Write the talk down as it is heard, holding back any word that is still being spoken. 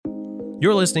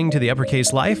You're listening to The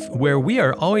Uppercase Life, where we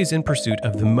are always in pursuit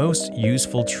of the most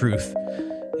useful truth.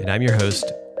 And I'm your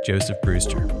host, Joseph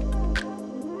Brewster.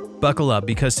 Buckle up,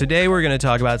 because today we're going to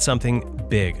talk about something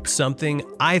big, something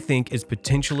I think is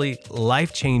potentially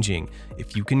life-changing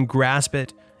if you can grasp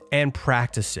it and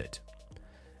practice it.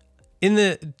 In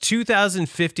the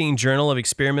 2015 Journal of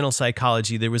Experimental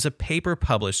Psychology, there was a paper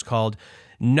published called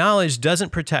Knowledge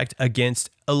Doesn't Protect Against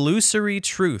Illusory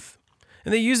Truth.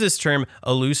 And they use this term,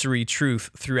 illusory truth,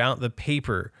 throughout the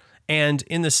paper. And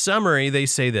in the summary, they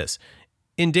say this: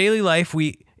 in daily life,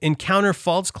 we encounter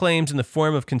false claims in the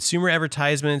form of consumer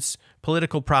advertisements,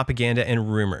 political propaganda,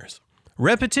 and rumors.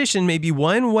 Repetition may be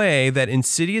one way that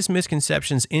insidious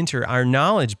misconceptions enter our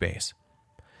knowledge base.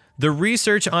 The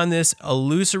research on this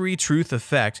illusory truth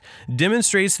effect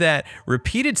demonstrates that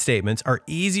repeated statements are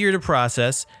easier to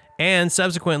process and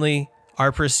subsequently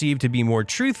are perceived to be more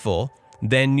truthful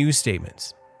than new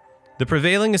statements. The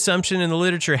prevailing assumption in the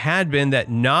literature had been that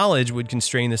knowledge would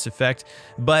constrain this effect,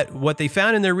 but what they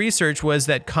found in their research was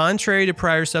that, contrary to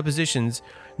prior suppositions,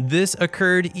 this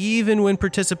occurred even when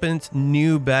participants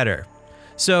knew better.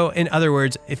 So, in other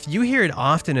words, if you hear it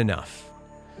often enough,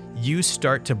 you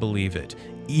start to believe it,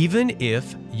 even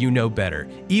if you know better,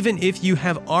 even if you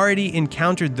have already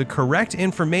encountered the correct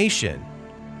information.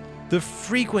 The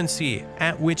frequency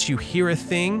at which you hear a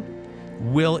thing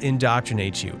will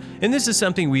indoctrinate you. And this is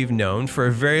something we've known for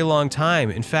a very long time.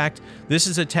 In fact, this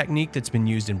is a technique that's been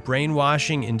used in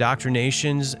brainwashing,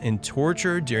 indoctrinations, and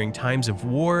torture during times of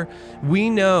war.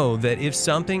 We know that if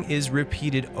something is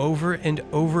repeated over and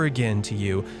over again to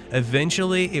you,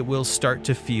 eventually it will start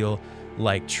to feel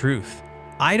like truth.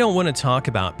 I don't want to talk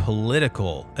about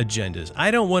political agendas. I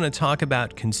don't want to talk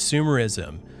about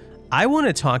consumerism. I want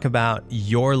to talk about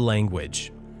your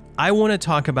language. I want to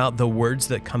talk about the words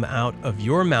that come out of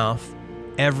your mouth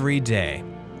every day.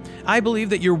 I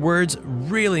believe that your words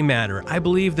really matter. I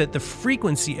believe that the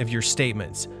frequency of your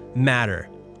statements matter.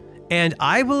 And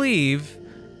I believe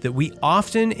that we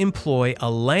often employ a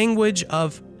language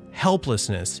of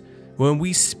helplessness when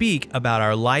we speak about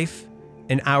our life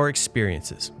and our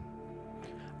experiences.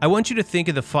 I want you to think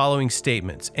of the following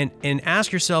statements and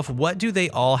ask yourself, what do they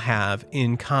all have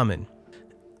in common?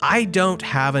 I don't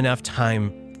have enough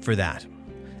time for that.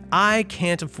 I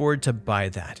can't afford to buy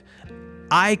that.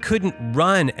 I couldn't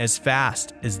run as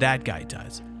fast as that guy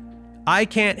does. I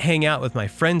can't hang out with my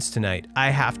friends tonight. I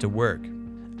have to work.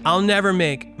 I'll never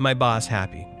make my boss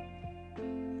happy.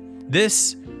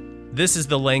 This is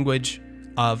the language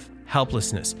of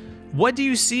helplessness. What do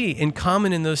you see in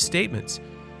common in those statements?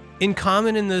 In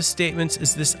common in those statements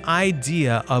is this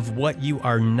idea of what you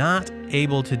are not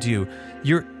able to do,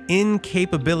 your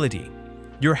incapability,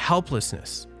 your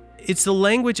helplessness. It's the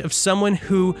language of someone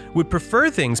who would prefer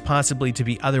things possibly to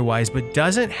be otherwise, but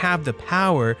doesn't have the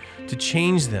power to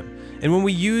change them. And when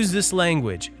we use this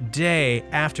language day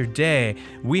after day,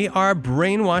 we are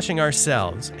brainwashing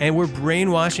ourselves, and we're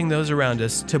brainwashing those around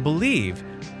us to believe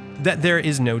that there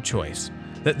is no choice,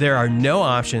 that there are no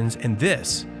options, and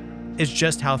this is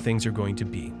just how things are going to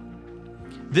be.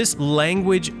 This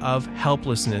language of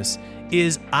helplessness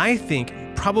is, I think,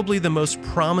 probably the most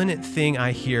prominent thing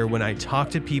I hear when I talk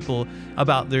to people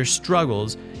about their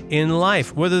struggles in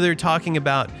life, whether they're talking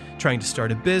about trying to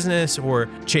start a business or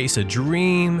chase a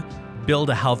dream, build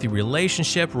a healthy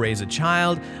relationship, raise a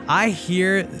child. I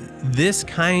hear this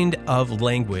kind of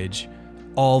language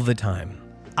all the time.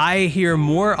 I hear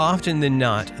more often than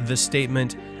not the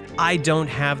statement, I don't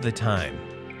have the time,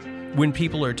 when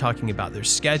people are talking about their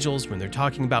schedules, when they're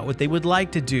talking about what they would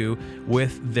like to do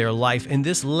with their life. And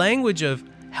this language of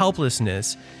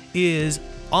helplessness is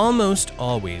almost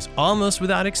always, almost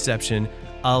without exception,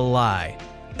 a lie,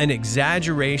 an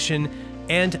exaggeration,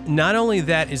 and not only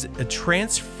that, is a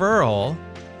transferal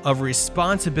of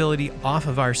responsibility off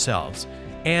of ourselves,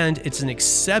 and it's an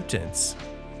acceptance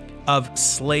of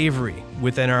slavery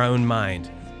within our own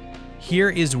mind. Here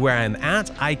is where I'm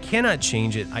at. I cannot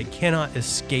change it. I cannot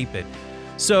escape it.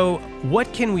 So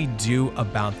what can we do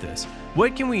about this?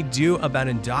 What can we do about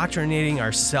indoctrinating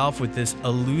ourselves with this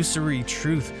illusory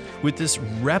truth, with this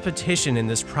repetition and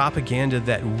this propaganda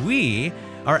that we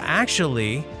are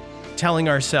actually telling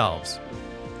ourselves?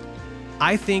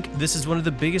 I think this is one of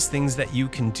the biggest things that you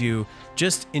can do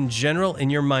just in general in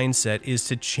your mindset, is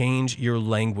to change your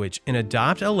language and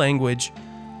adopt a language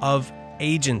of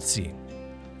agency.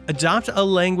 Adopt a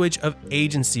language of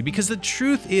agency, because the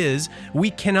truth is we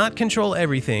cannot control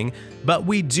everything, but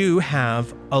we do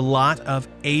have a lot of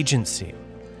agency.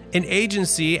 An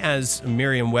agency, as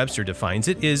Merriam-Webster defines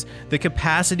it, is the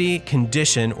capacity,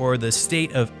 condition, or the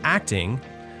state of acting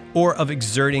or of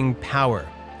exerting power.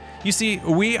 You see,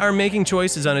 we are making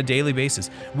choices on a daily basis.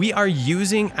 We are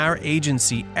using our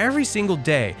agency every single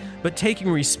day, but taking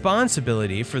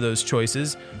responsibility for those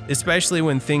choices, especially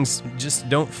when things just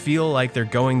don't feel like they're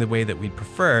going the way that we'd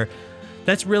prefer,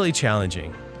 that's really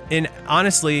challenging. And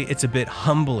honestly, it's a bit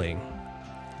humbling.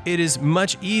 It is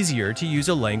much easier to use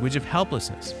a language of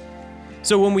helplessness.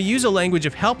 So when we use a language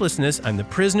of helplessness, I'm the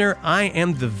prisoner, I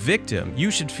am the victim,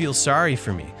 you should feel sorry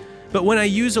for me. But when I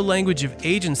use a language of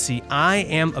agency, I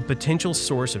am a potential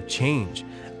source of change.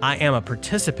 I am a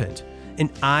participant,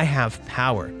 and I have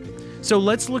power. So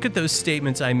let's look at those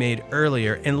statements I made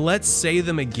earlier, and let's say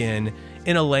them again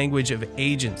in a language of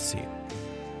agency.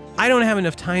 I don't have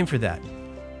enough time for that.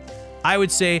 I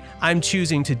would say I'm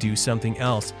choosing to do something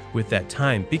else with that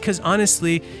time, because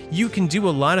honestly, you can do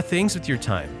a lot of things with your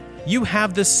time. You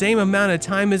have the same amount of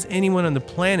time as anyone on the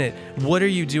planet. What are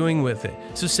you doing with it?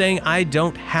 So saying I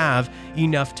don't have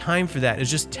enough time for that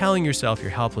is just telling yourself you're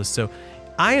helpless. So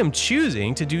I am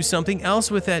choosing to do something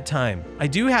else with that time. I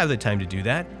do have the time to do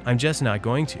that. I'm just not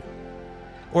going to.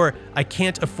 Or I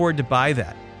can't afford to buy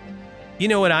that. You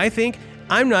know what I think?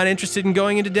 I'm not interested in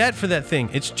going into debt for that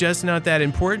thing. It's just not that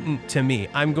important to me.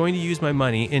 I'm going to use my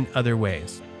money in other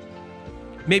ways.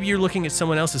 Maybe you're looking at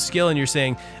someone else's skill and you're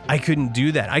saying, I couldn't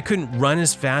do that. I couldn't run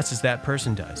as fast as that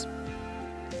person does.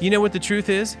 You know what the truth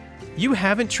is? You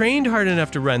haven't trained hard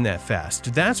enough to run that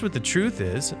fast. That's what the truth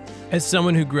is. As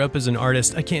someone who grew up as an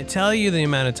artist, I can't tell you the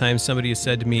amount of times somebody has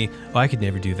said to me, oh, I could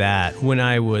never do that when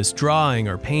I was drawing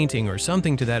or painting or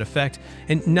something to that effect.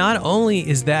 And not only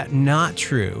is that not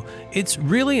true, it's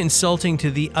really insulting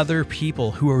to the other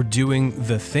people who are doing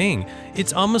the thing.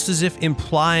 It's almost as if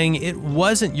implying it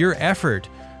wasn't your effort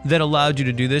that allowed you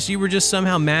to do this. You were just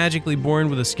somehow magically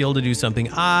born with a skill to do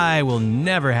something I will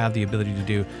never have the ability to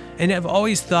do. And I've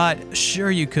always thought, sure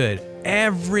you could.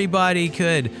 Everybody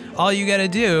could. All you gotta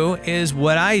do is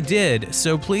what I did.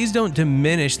 So please don't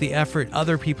diminish the effort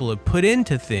other people have put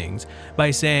into things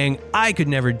by saying, I could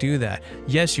never do that.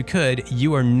 Yes, you could.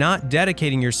 You are not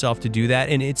dedicating yourself to do that,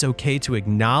 and it's okay to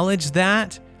acknowledge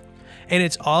that. And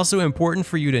it's also important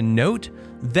for you to note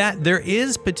that there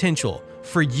is potential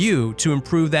for you to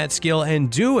improve that skill and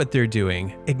do what they're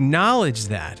doing. Acknowledge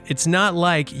that. It's not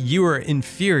like you are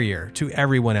inferior to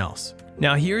everyone else.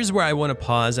 Now, here's where I want to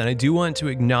pause, and I do want to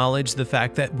acknowledge the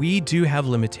fact that we do have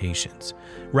limitations,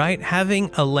 right? Having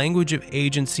a language of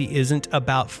agency isn't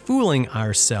about fooling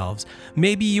ourselves.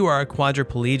 Maybe you are a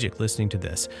quadriplegic listening to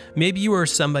this. Maybe you are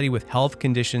somebody with health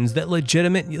conditions that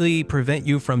legitimately prevent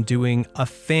you from doing a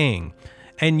thing.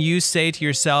 And you say to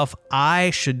yourself,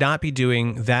 I should not be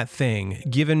doing that thing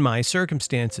given my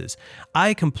circumstances.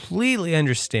 I completely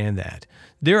understand that.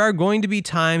 There are going to be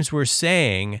times where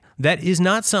saying that is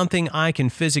not something I can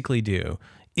physically do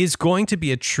is going to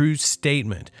be a true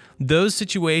statement. Those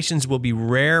situations will be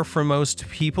rare for most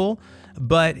people,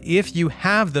 but if you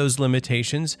have those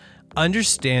limitations,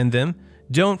 understand them,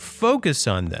 don't focus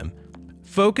on them.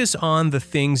 Focus on the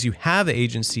things you have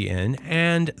agency in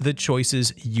and the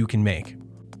choices you can make.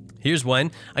 Here's one.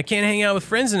 I can't hang out with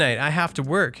friends tonight. I have to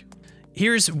work.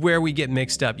 Here's where we get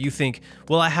mixed up. You think,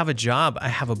 well, I have a job, I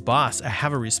have a boss, I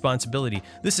have a responsibility.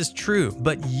 This is true,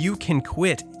 but you can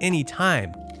quit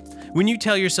anytime. When you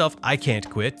tell yourself, I can't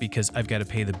quit because I've got to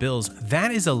pay the bills,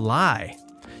 that is a lie.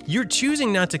 You're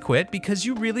choosing not to quit because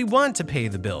you really want to pay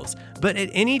the bills. But at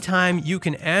any time, you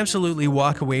can absolutely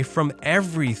walk away from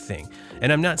everything.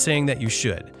 And I'm not saying that you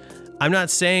should. I'm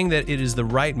not saying that it is the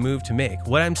right move to make.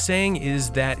 What I'm saying is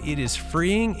that it is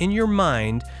freeing in your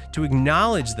mind to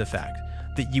acknowledge the fact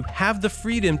that you have the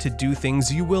freedom to do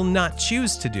things you will not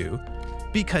choose to do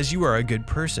because you are a good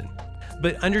person.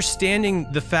 But understanding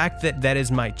the fact that that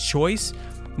is my choice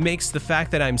makes the fact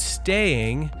that I'm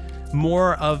staying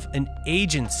more of an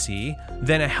agency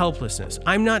than a helplessness.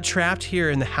 I'm not trapped here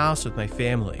in the house with my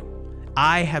family.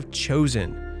 I have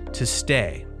chosen to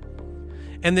stay.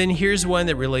 And then here's one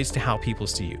that relates to how people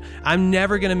see you. I'm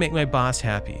never going to make my boss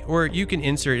happy. Or you can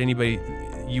insert anybody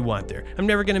you want there. I'm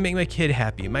never going to make my kid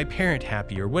happy, my parent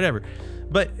happy, or whatever.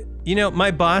 But, my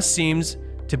boss seems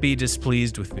to be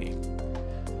displeased with me.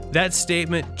 That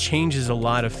statement changes a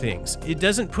lot of things. It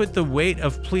doesn't put the weight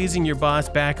of pleasing your boss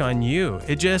back on you.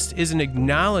 It just is an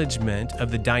acknowledgement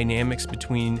of the dynamics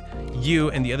between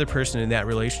you and the other person in that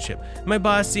relationship. My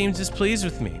boss seems displeased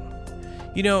with me.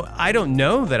 I don't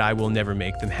know that I will never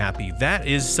make them happy. That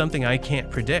is something I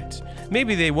can't predict.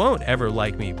 Maybe they won't ever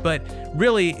like me, but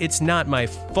really it's not my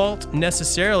fault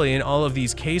necessarily in all of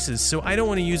these cases, so I don't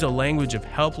want to use a language of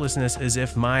helplessness as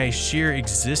if my sheer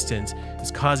existence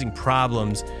is causing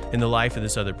problems in the life of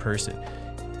this other person.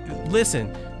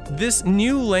 Listen, this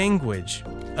new language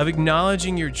of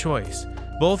acknowledging your choice,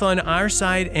 both on our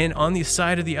side and on the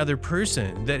side of the other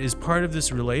person that is part of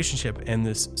this relationship and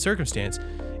this circumstance,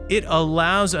 it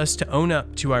allows us to own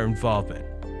up to our involvement.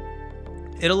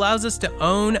 It allows us to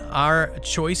own our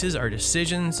choices, our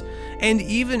decisions, and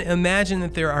even imagine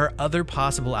that there are other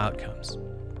possible outcomes.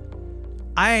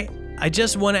 I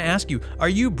just want to ask you, are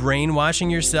you brainwashing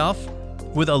yourself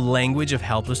with a language of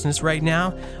helplessness right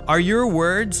now? Are your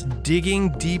words digging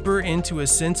deeper into a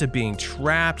sense of being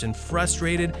trapped and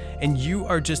frustrated, and you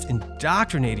are just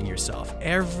indoctrinating yourself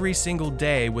every single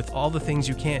day with all the things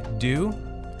you can't do?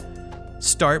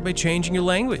 Start by changing your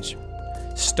language.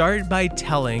 Start by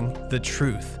telling the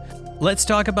truth. Let's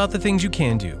talk about the things you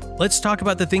can do. Let's talk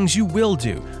about the things you will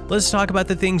do. Let's talk about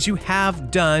the things you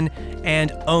have done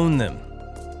and own them.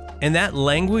 And that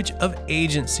language of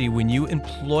agency, when you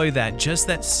employ that, just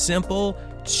that simple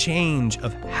change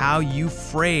of how you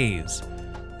phrase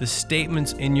the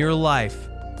statements in your life,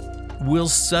 will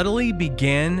subtly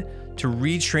begin to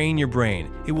retrain your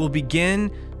brain. It will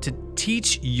begin to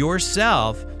teach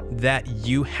yourself that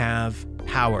you have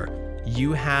power.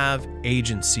 You have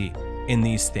agency in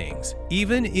these things,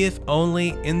 even if only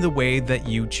in the way that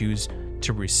you choose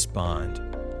to respond.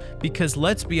 Because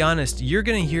let's be honest, you're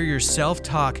going to hear yourself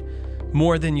talk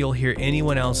more than you'll hear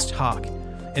anyone else talk.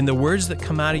 And the words that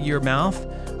come out of your mouth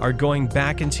are going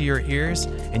back into your ears,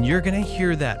 and you're going to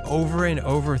hear that over and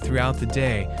over throughout the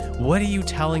day. What are you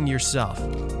telling yourself?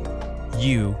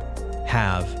 You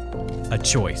have a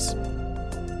choice.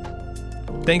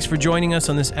 Thanks for joining us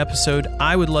on this episode.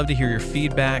 I would love to hear your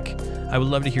feedback. I would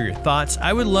love to hear your thoughts.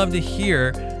 I would love to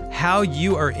hear how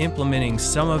you are implementing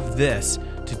some of this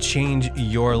to change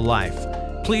your life.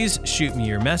 Please shoot me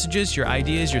your messages, your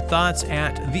ideas, your thoughts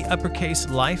at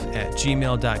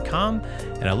theuppercaselife@gmail.com,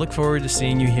 and I look forward to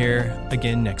seeing you here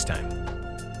again next time.